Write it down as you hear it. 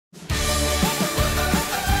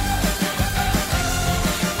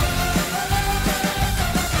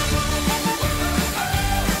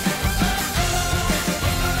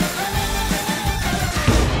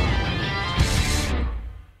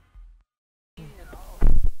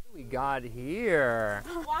got here?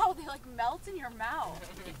 Wow, they like melt in your mouth.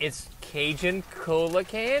 It's Cajun cola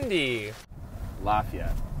candy.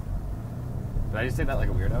 Lafayette. Did I just say that like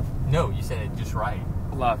a weirdo? No, you said it just right.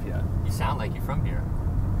 Lafayette. You sound like you're from here.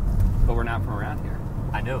 But we're not from around here.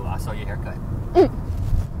 I know, I saw your haircut.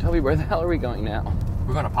 Toby, where the hell are we going now?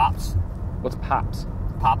 We're going to Pops. What's Pops?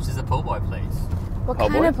 Pops is a po' boy place. What Po'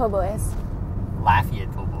 kind boy? of po' boys?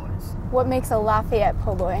 Lafayette po' boys. What makes a Lafayette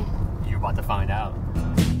po' boy? You're about to find out.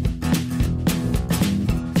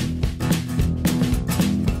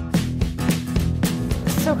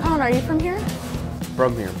 So, Colin, are you from here?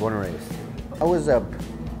 From here, born and raised. I was a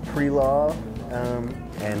pre-law,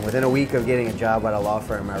 and within a week of getting a job at a law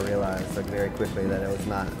firm, I realized like very quickly that it was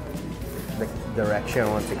not the direction I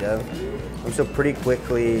wanted to go. And so pretty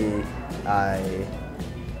quickly, I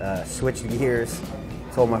switched gears,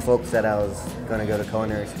 told my folks that I was going to go to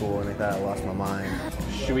culinary school, and they thought I lost my mind.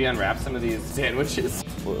 Should we unwrap some of these sandwiches?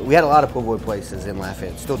 We had a lot of po' boy places in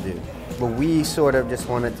Lafayette, still do, but we sort of just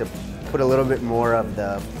wanted to put a little bit more of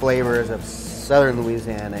the flavors of Southern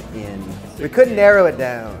Louisiana in. We couldn't narrow it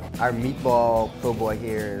down. Our meatball po' boy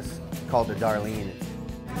here is called the Darlene.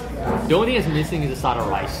 The only thing that's missing is a side of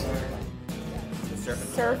rice.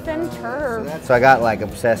 Surf and turf. So I got like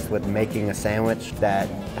obsessed with making a sandwich that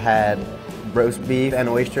had roast beef and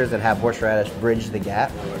oysters and have horseradish bridge the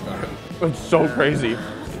gap. It's so crazy.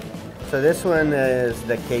 So this one is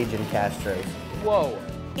the Cajun Castros. Whoa.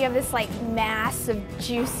 You have this like mass of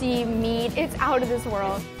juicy meat. It's out of this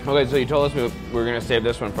world. Okay, so you told us we were going to save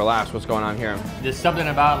this one for last. What's going on here? There's something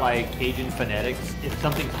about like Cajun phonetics. If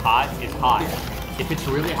something's hot, it's hot. If it's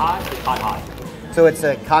really hot, it's hot, hot. So it's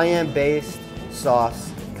a cayenne-based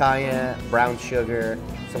sauce, cayenne, brown sugar,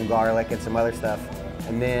 some garlic, and some other stuff.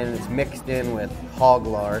 And then it's mixed in with hog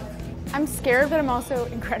lard. I'm scared, but I'm also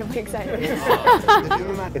incredibly excited.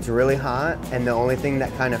 It's really hot, and the only thing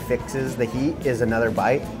that kind of fixes the heat is another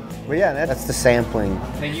bite. Well, yeah, that's the sampling.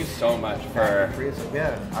 Thank you so much for...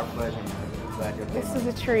 Yeah, our pleasure. Glad you're This is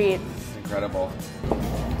a treat. Incredible.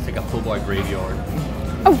 It's like a po' boy graveyard.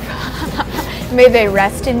 May they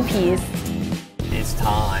rest in peace. It's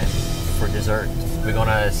time for dessert. We're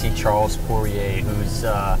gonna see Charles Poirier, who's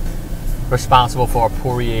responsible for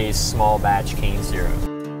Poirier's small batch cane syrup.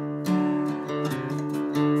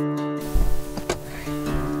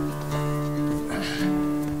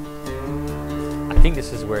 I think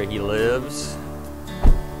this is where he lives.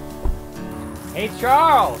 Hey,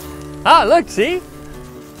 Charles! Ah, look, see?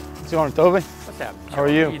 What's going on, Toby? What's up? How are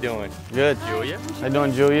you? How you doing? Good. Julia? How you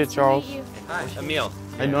doing, Julia? Charles? Hi, Amiel.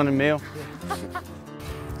 How you doing, Emil?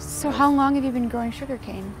 So how long have you been growing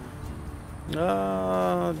sugarcane?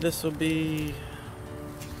 This will be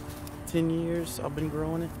 10 years I've been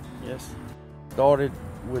growing it, yes. Started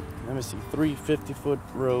with, 3 50-foot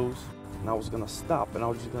rows, and I was gonna stop, and I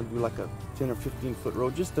was just gonna do like a 10 or 15-foot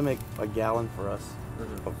row just to make a gallon for us.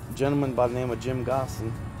 A gentleman by the name of Jim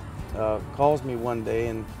Gosson calls me one day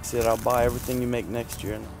and said, I'll buy everything you make next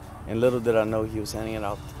year, and little did I know he was handing it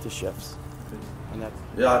out to chefs. And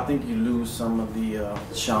yeah, I think you lose some of the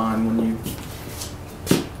shine when you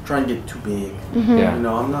try and get too big. Yeah. You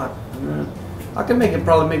know, I can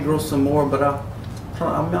probably make grow some more, but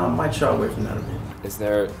I might shy away from that a bit. Is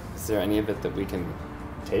there any of it that we can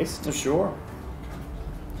taste? Sure.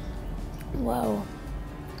 Whoa.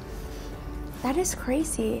 That is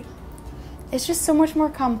crazy. It's just so much more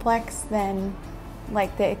complex than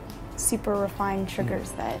like the super refined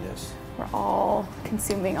sugars that we're all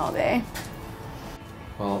consuming all day.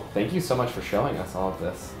 Well, thank you so much for showing us all of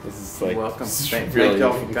this. This is like You're welcome. Thank really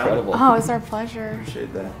y'all for coming. incredible. Oh, it's our pleasure.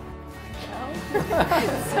 Appreciate that.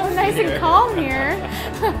 So nice and calm here.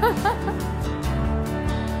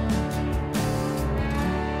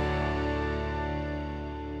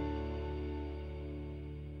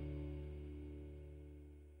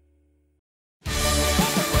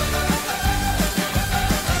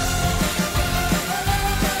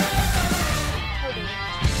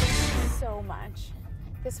 So much.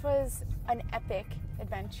 This was an epic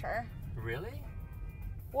adventure. Really?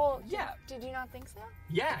 Well, Yeah. Did you not think so?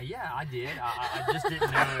 Yeah, I did. I just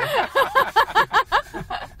didn't know.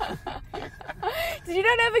 Did you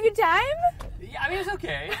not have a good time? Yeah, I mean, it's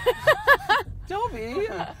okay. Toby!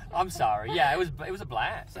 I'm sorry. Yeah, it was a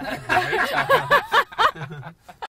blast. I had a great time.